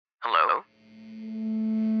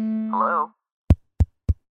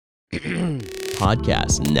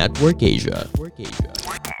Podcast Network Asia.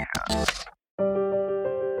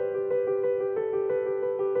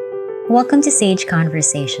 Welcome to Sage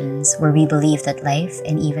Conversations, where we believe that life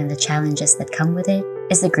and even the challenges that come with it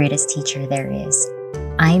is the greatest teacher there is.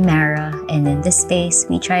 I'm Mara, and in this space,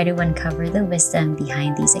 we try to uncover the wisdom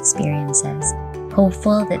behind these experiences,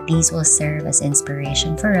 hopeful that these will serve as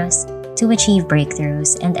inspiration for us to achieve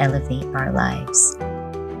breakthroughs and elevate our lives.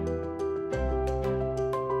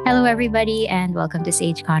 Hello, everybody, and welcome to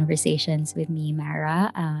Sage Conversations with me,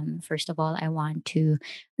 Mara. First of all, I want to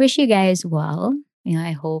wish you guys well.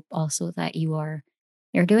 I hope also that you're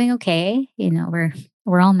doing okay.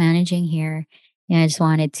 We're all managing here. I just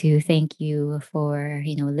wanted to thank you for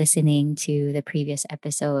listening to the previous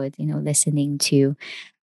episode. Listening to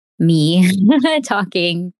me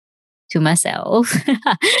talking to myself,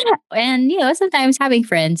 and sometimes having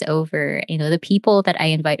friends over. The people that I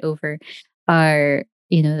invite over are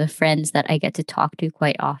the friends that I get to talk to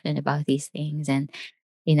quite often about these things. And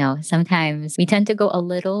sometimes we tend to go a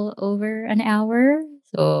little over an hour.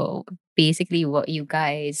 So basically, what you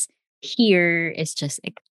guys hear is just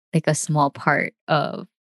like a small part of,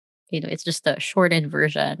 it's just a shortened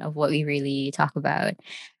version of what we really talk about.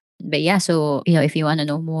 But yeah, so if you want to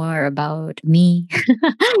know more about me,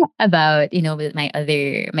 about with my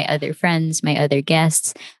other friends, my other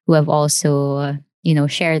guests who have also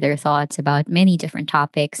shared their thoughts about many different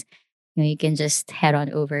topics, you can just head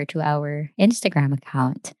on over to our Instagram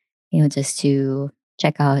account, just to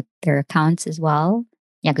check out their accounts as well.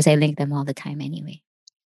 Yeah, because I link them all the time anyway.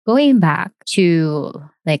 Going back to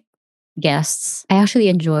like guests, I actually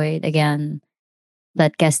enjoyed again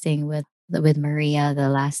that guesting with Maria the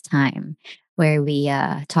last time, where we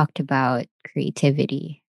talked about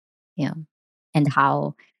creativity, you know, and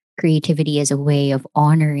how creativity is a way of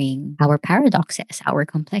honoring our paradoxes, our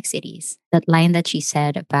complexities. That line that she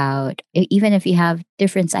said about even if you have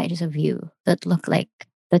different sides of you that look like,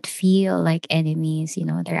 that feel like enemies,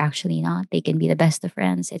 they're actually not. They can be the best of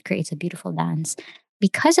friends. It creates a beautiful dance.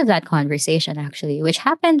 Because of that conversation, actually, which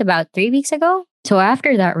happened about 3 weeks ago. So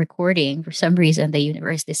after that recording, for some reason, the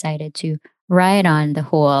universe decided to ride on the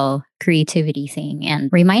whole creativity thing and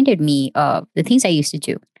reminded me of the things I used to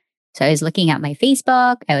do. So I was looking at my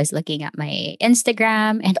Facebook, I was looking at my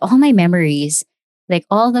Instagram, and all my memories, like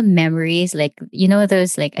all the memories, like,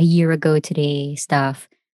 those like a year ago today stuff,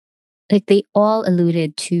 like they all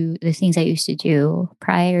alluded to the things I used to do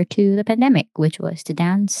prior to the pandemic, which was to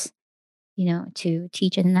dance, to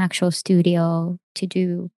teach in an actual studio, to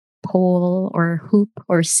do pole or hoop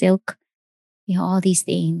or silk, all these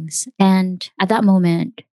things. And at that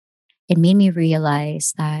moment, it made me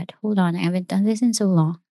realize that, hold on, I haven't done this in so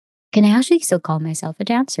long. Can I actually still call myself a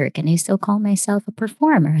dancer? Can I still call myself a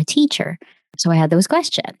performer, a teacher? So I had those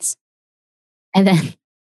questions. And then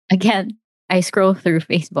again, I scroll through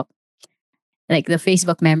Facebook, like the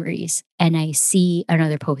Facebook memories, and I see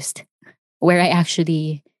another post where I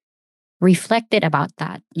actually reflected about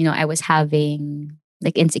that. I was having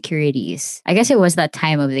like insecurities. I guess it was that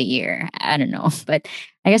time of the year. I don't know. But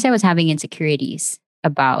I guess I was having insecurities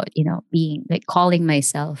about, being like calling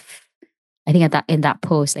myself, I think in that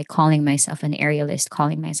post, like calling myself an aerialist,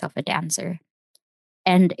 calling myself a dancer.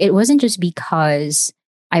 And it wasn't just because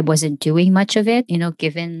I wasn't doing much of it,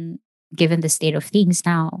 given the state of things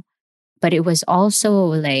now. But it was also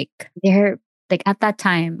like at that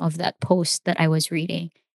time of that post that I was reading,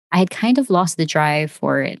 I had kind of lost the drive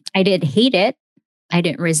for it. I didn't hate it. I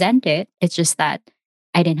didn't resent it. It's just that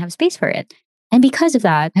I didn't have space for it. And because of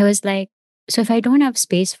that, I was like, so if I don't have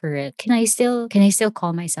space for it, can I still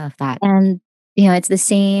call myself that? And it's the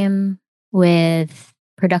same with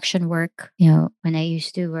production work. When I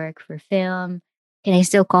used to work for film, can I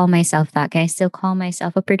still call myself that? Can I still call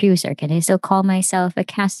myself a producer? Can I still call myself a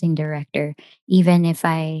casting director, even if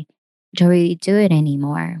I don't really do it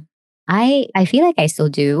anymore? I feel like I still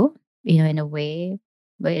do, in a way,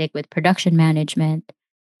 but like with production management,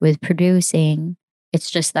 with producing,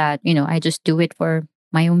 it's just that, I just do it for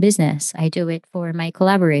my own business. I do it for my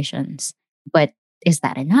collaborations. But is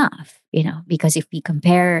that enough? Because if we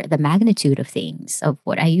compare the magnitude of things of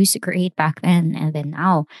what I used to create back then and then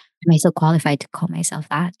now, am I still qualified to call myself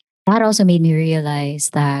that? That also made me realize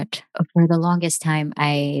that for the longest time,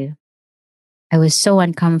 I was so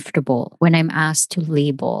uncomfortable when I'm asked to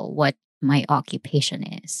label what my occupation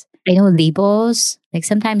is. I know labels, like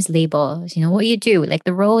sometimes labels, what you do, like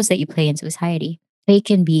the roles that you play in society, they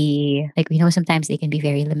can be like, sometimes they can be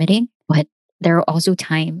very limiting, but there are also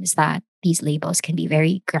times that these labels can be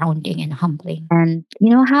very grounding and humbling. And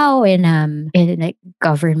you know how in like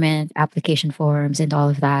government application forms and all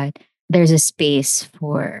of that, there's a space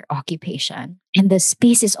for occupation. And the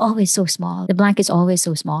space is always so small. The blank is always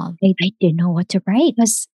so small. I didn't know what to write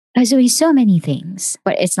because I was doing so many things.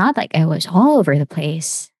 But it's not like I was all over the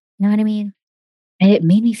place. You know what I mean? And it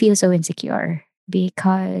made me feel so insecure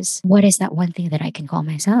because what is that one thing that I can call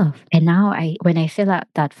myself? And now when I fill out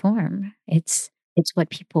that form, it's what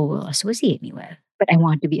people will associate me with. But I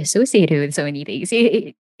want to be associated with so many things.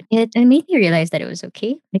 It made me realize that it was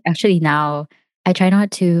okay. Like actually now I try not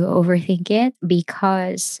to overthink it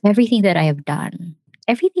because everything that I have done,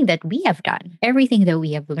 everything that we have done, everything that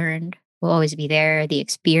we have learned will always be there. The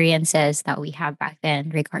experiences that we have back then,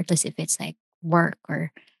 regardless if it's like work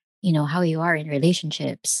or, how you are in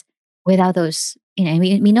relationships. Without those,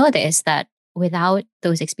 we know this that without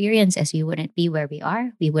those experiences, we wouldn't be where we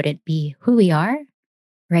are. We wouldn't be who we are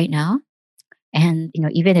right now. And,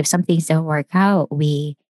 even if some things don't work out,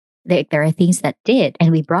 there are things that did,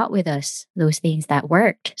 and we brought with us those things that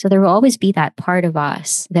worked. So there will always be that part of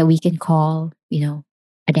us that we can call,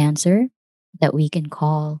 a dancer, that we can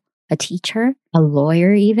call a teacher, a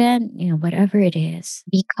lawyer, even, whatever it is.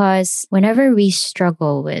 Because whenever we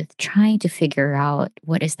struggle with trying to figure out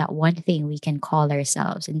what is that one thing we can call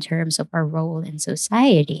ourselves in terms of our role in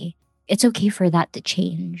society, it's okay for that to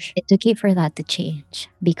change. It's okay for that to change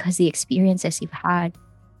because the experiences you've had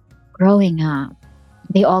growing up,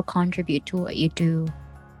 they all contribute to what you do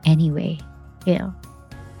anyway, you know.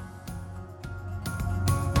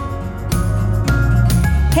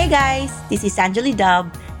 Hey guys, this is Anjali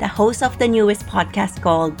Dub, the host of the newest podcast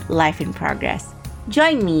called Life in Progress.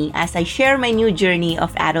 Join me as I share my new journey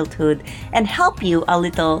of adulthood and help you a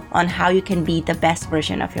little on how you can be the best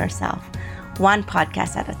version of yourself, one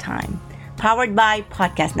podcast at a time. Powered by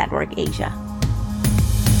Podcast Network Asia.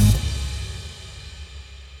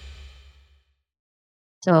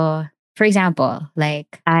 So, for example,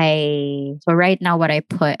 so right now what I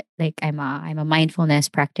put, like I'm a mindfulness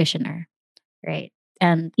practitioner, right?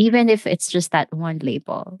 And even if it's just that one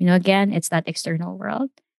label, again, it's that external world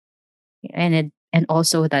and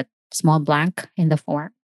also that small blank in the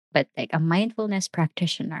form, but like a mindfulness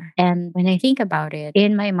practitioner. And when I think about it,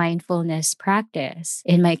 in my mindfulness practice,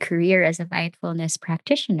 in my career as a mindfulness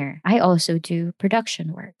practitioner, I also do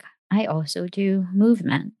production work. I also do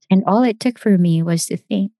movement. And all it took for me was to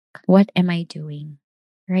think, what am I doing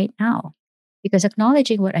right now? Because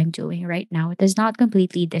acknowledging what I'm doing right now does not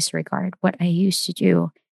completely disregard what I used to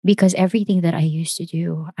do. Because everything that I used to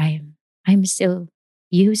do, I'm still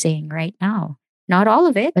using right now. Not all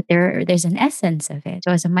of it, but there's an essence of it.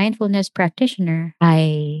 So as a mindfulness practitioner,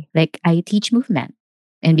 I teach movement.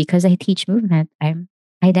 And because I teach movement,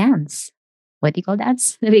 I dance. What do you call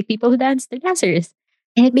dance? The big people who dance, they're dancers.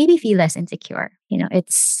 And it made me feel less insecure.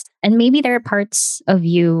 And maybe there are parts of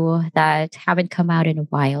you that haven't come out in a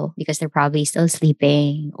while because they're probably still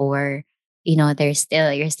sleeping, or, you're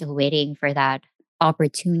still waiting for that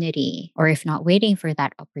opportunity. Or if not waiting for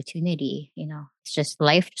that opportunity, it's just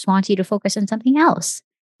life just wants you to focus on something else.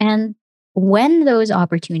 And when those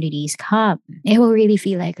opportunities come, it will really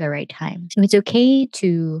feel like the right time. So it's okay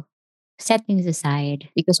to set things aside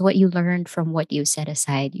because what you learned from what you set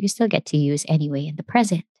aside, you still get to use anyway in the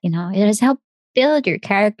present. It has helped build your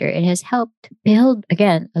character. It has helped build,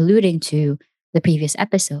 again, alluding to the previous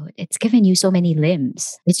episode, it's given you so many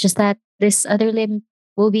limbs. It's just that this other limb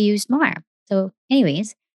will be used more. So,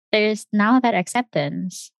 anyways, there's now that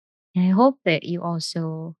acceptance. And I hope that you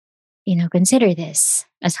also, consider this.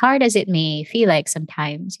 As hard as it may feel like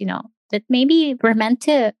sometimes, that maybe we're meant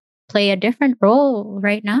to play a different role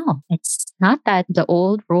right now. It's not that the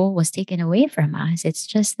old role was taken away from us. It's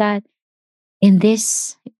just that in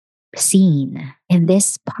this scene, in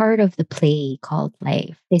this part of the play called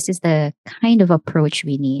life, this is the kind of approach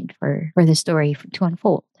we need for the story to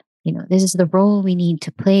unfold. This is the role we need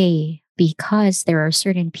to play because there are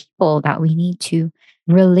certain people that we need to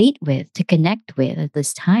relate with, to connect with at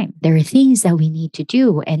this time. There are things that we need to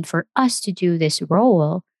do. And for us to do this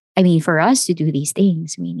role, for us to do these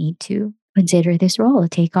things, we need to consider this role,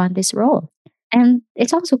 take on this role. And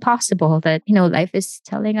it's also possible that, life is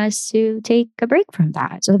telling us to take a break from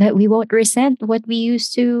that so that we won't resent what we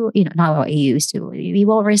used to, not what we used to. We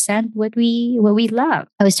won't resent what we love.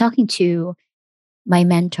 I was talking to my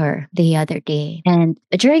mentor the other day, and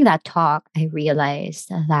during that talk, I realized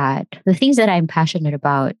that the things that I'm passionate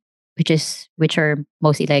about, which are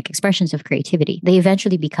mostly like expressions of creativity, they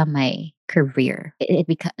eventually become my career. They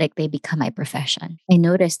become my profession. I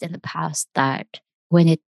noticed in the past that when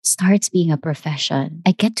it starts being a profession,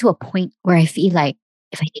 I get to a point where I feel like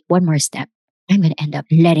if I take one more step, I'm going to end up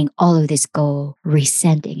letting all of this go,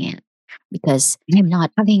 resenting it, because I'm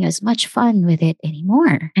not having as much fun with it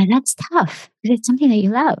anymore. And that's tough because it's something that you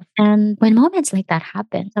love. And when moments like that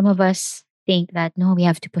happen, some of us think that no, we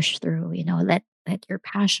have to push through, let your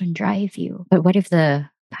passion drive you. But what if the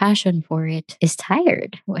passion for it is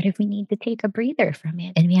tired? What if we need to take a breather from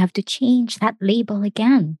it and we have to change that label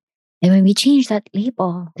again? And when we change that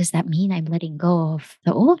label, does that mean I'm letting go of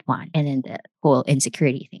the old one? And then the whole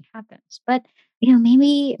insecurity thing happens. But,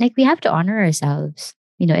 maybe like we have to honor ourselves.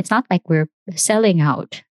 It's not like we're selling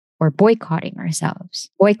out or boycotting ourselves.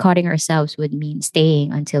 Boycotting ourselves would mean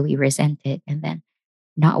staying until we resent it and then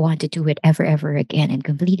not want to do it ever again and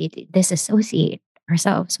completely disassociate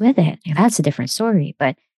ourselves with it. And that's a different story.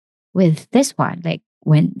 But with this one, like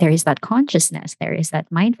when there is that consciousness, there is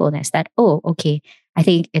that mindfulness that, oh, okay, I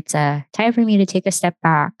think it's a time for me to take a step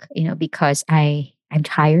back, because I'm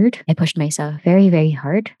tired. I pushed myself very, very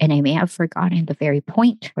hard. And I may have forgotten the very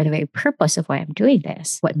point or the very purpose of why I'm doing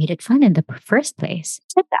this, what made it fun in the first place.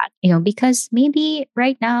 Said that, because maybe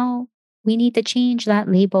right now we need to change that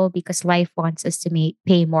label because life wants us to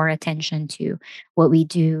pay more attention to what we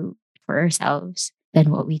do for ourselves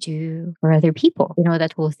than what we do for other people.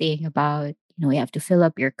 That whole thing about, you have to fill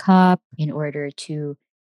up your cup in order to,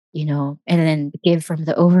 and then give from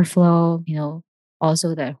the overflow,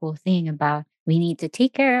 also that whole thing about we need to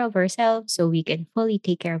take care of ourselves so we can fully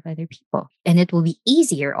take care of other people. And it will be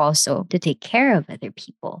easier also to take care of other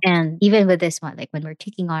people. And even with this one, like when we're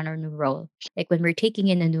taking on our new role, like when we're taking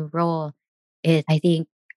in a new role, I think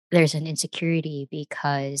there's an insecurity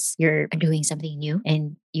because you're doing something new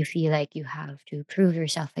and you feel like you have to prove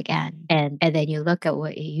yourself again. And then you look at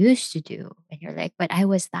what you used to do and you're like, but I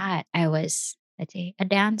was that. I was, let's say, a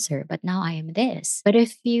dancer, but now I am this. But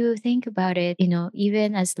if you think about it,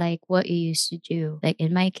 even as like what you used to do, like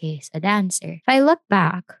in my case, a dancer, if I look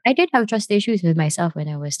back, I did have trust issues with myself when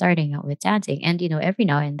I was starting out with dancing. And, every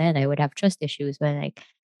now and then I would have trust issues when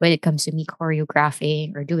it comes to me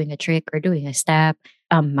choreographing or doing a trick or doing a step,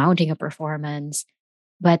 mounting a performance.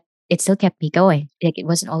 But it still kept me going. Like it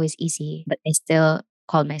wasn't always easy, but I still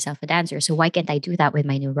called myself a dancer. So why can't I do that with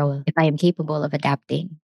my new role? If I am capable of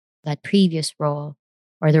adapting that previous role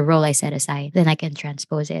or the role I set aside, then I can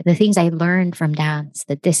transpose it. The things I learned from dance,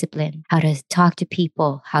 the discipline, how to talk to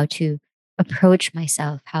people, how to approach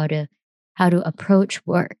myself, how to approach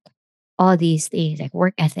work, all these things like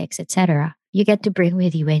work ethics, etc. You get to bring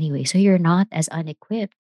with you anyway. So you're not as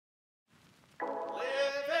unequipped.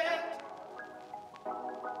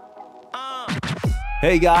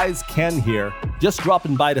 Hey guys, Ken here. Just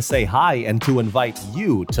dropping by to say hi and to invite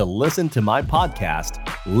you to listen to my podcast,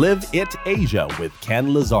 Live It Asia with Ken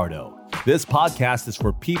Lizardo. This podcast is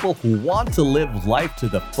for people who want to live life to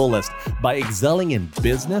the fullest by excelling in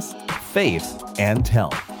business, faith, and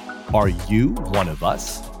health. Are you one of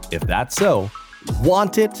us? If that's so,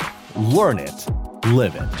 want it, learn it,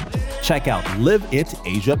 live it. Check out Live It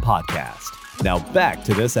Asia podcast. Now back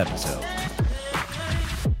to this episode.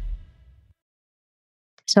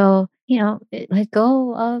 So, let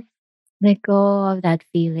go of that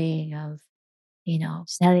feeling of,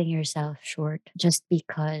 selling yourself short just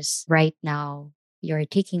because right now you're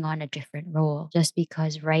taking on a different role. Just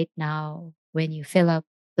because right now, when you fill up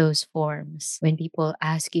those forms, when people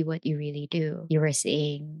ask you what you really do, you are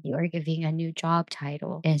saying you are giving a new job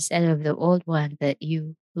title instead of the old one that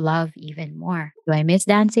you love even more. Do I miss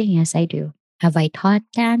dancing? Yes, I do. Have I taught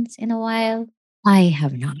dance in a while? I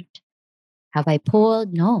have not. Have I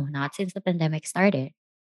pulled? No, not since the pandemic started.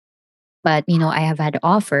 But, I have had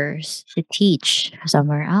offers to teach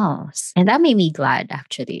somewhere else. And that made me glad,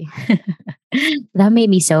 actually. That made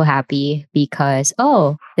me so happy because,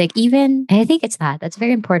 like even, and I think that's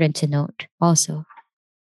very important to note also,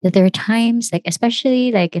 that there are times, like,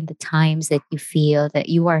 especially like in the times that you feel that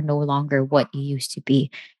you are no longer what you used to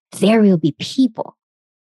be, there will be people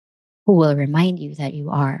who will remind you that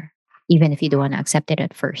you are, even if you don't want to accept it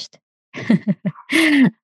at first.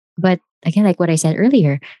 But again, like what I said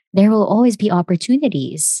earlier, there will always be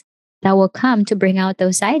opportunities that will come to bring out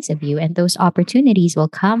those sides of you. And those opportunities will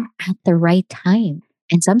come at the right time.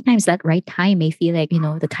 And sometimes that right time may feel like,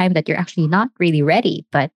 the time that you're actually not really ready.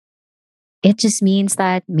 But it just means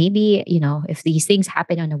that maybe, if these things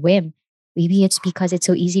happen on a whim, maybe it's because it's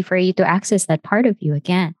so easy for you to access that part of you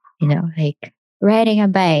again, like riding a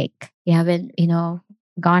bike. You haven't,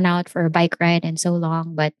 gone out for a bike ride in so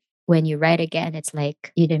long, but when you ride again, it's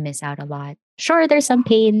like you didn't miss out a lot. Sure, there's some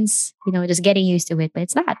pains, just getting used to it, but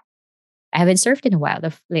it's not. I haven't surfed in a while.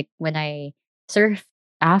 Like when I surfed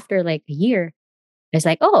after like a year, it's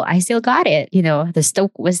like, oh, I still got it. The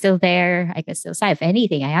stoke was still there. I could still surf. If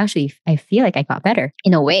anything, I feel like I got better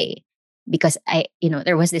in a way because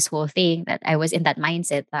there was this whole thing that I was in that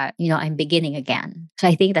mindset that, I'm beginning again. So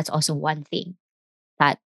I think that's also one thing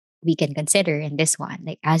that we can consider in this one.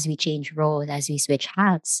 Like as we change roles, as we switch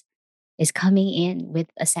hats, is coming in with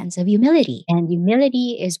a sense of humility. And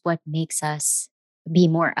humility is what makes us be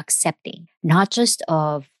more accepting, not just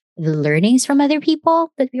of the learnings from other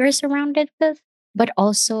people that we are surrounded with, but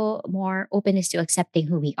also more openness to accepting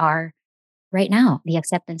who we are right now, the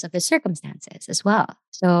acceptance of the circumstances as well.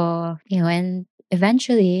 So, and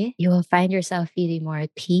eventually you will find yourself feeling more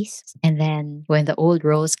at peace. And then when the old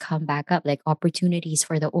roles come back up, like opportunities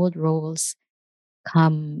for the old roles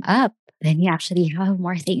come up, then you actually have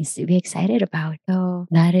more things to be excited about. So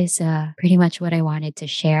that is pretty much what I wanted to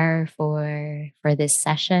share for this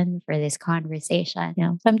session, for this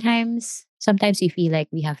conversation. Sometimes you feel like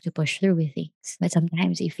we have to push through with things, but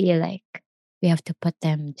sometimes you feel like we have to put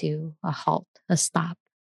them to a halt, a stop,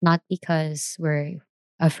 not because we're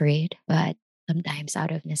afraid, but sometimes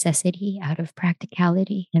out of necessity, out of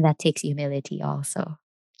practicality. And that takes humility also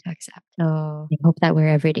to accept. So I hope that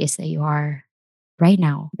wherever it is that you are right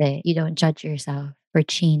now, that you don't judge yourself for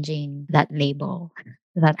changing that label,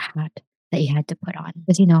 that hat that you had to put on.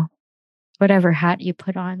 Because, whatever hat you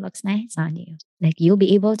put on looks nice on you. Like you'll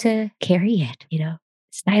be able to carry it,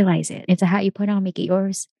 stylize it. It's a hat you put on, make it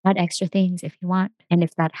yours. Add extra things if you want. And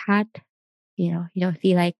if that hat, you don't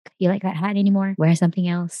feel like you like that hat anymore, wear something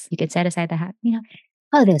else. You can set aside the hat,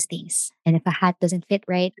 all those things. And if a hat doesn't fit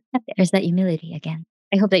right, there's that humility again.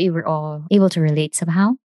 I hope that you were all able to relate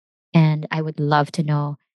somehow. And I would love to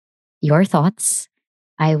know your thoughts.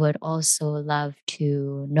 I would also love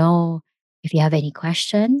to know if you have any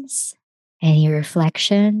questions, any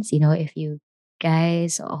reflections, if you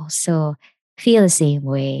guys also feel the same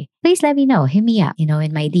way, please let me know. Hit me up, in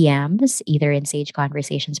my DMs, either in Sage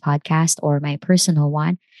Conversations podcast or my personal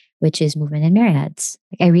one, which is Movement and Myriads.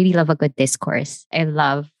 Like, I really love a good discourse. I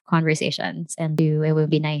love conversations, and it would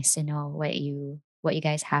be nice to know what you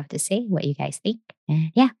guys have to say, what you guys think.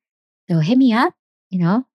 And yeah. So hit me up,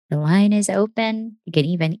 the line is open. You can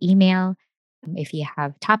even email if you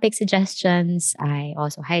have topic suggestions. I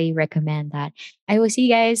also highly recommend that. I will see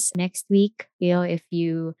you guys next week. If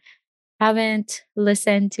you haven't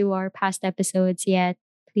listened to our past episodes yet,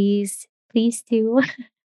 please do.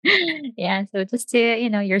 Yeah, so just to,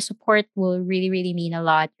 your support will really, really mean a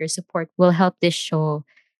lot. Your support will help this show,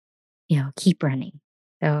 keep running.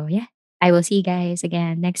 So yeah, I will see you guys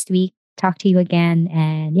again next week. Talk to you again,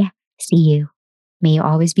 and yeah. See you. May you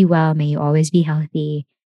always be well. May you always be healthy.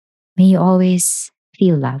 May you always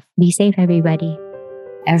feel love. Be safe, everybody.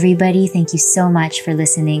 Everybody, thank you so much for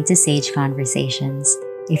listening to Sage Conversations.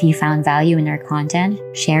 If you found value in our content,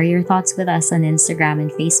 share your thoughts with us on Instagram and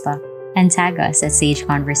Facebook, and tag us at Sage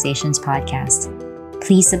Conversations Podcast.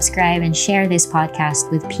 Please subscribe and share this podcast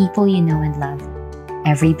with people you know and love.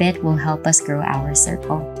 Every bit will help us grow our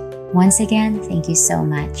circle. Once again, thank you so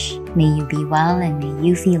much. May you be well and may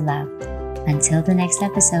you feel loved. Until the next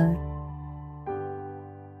episode.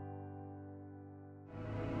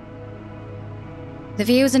 The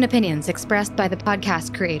views and opinions expressed by the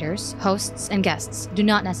podcast creators, hosts, and guests do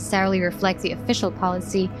not necessarily reflect the official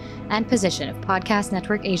policy and position of Podcast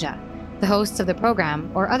Network Asia, the hosts of the program,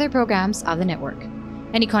 or other programs of the network.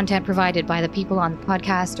 Any content provided by the people on the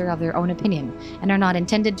podcast are of their own opinion and are not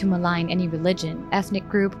intended to malign any religion, ethnic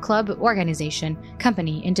group, club, organization,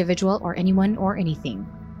 company, individual, or anyone or anything.